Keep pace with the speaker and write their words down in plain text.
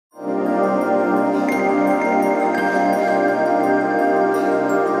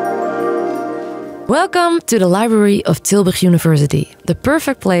Welcome to the library of Tilburg University, the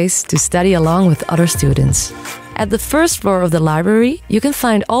perfect place to study along with other students. At the first floor of the library, you can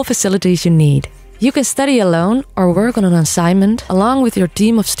find all facilities you need. You can study alone or work on an assignment along with your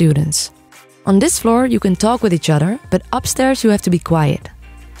team of students. On this floor, you can talk with each other, but upstairs you have to be quiet.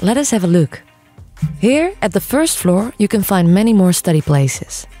 Let us have a look. Here, at the first floor, you can find many more study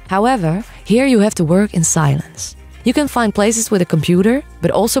places. However, here you have to work in silence. You can find places with a computer,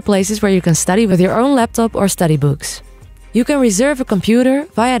 but also places where you can study with your own laptop or study books. You can reserve a computer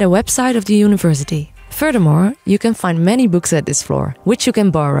via the website of the university. Furthermore, you can find many books at this floor, which you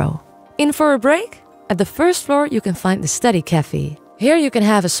can borrow. In for a break? At the first floor, you can find the study cafe. Here you can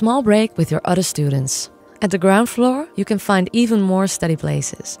have a small break with your other students. At the ground floor, you can find even more study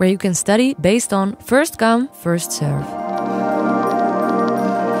places, where you can study based on first come, first serve.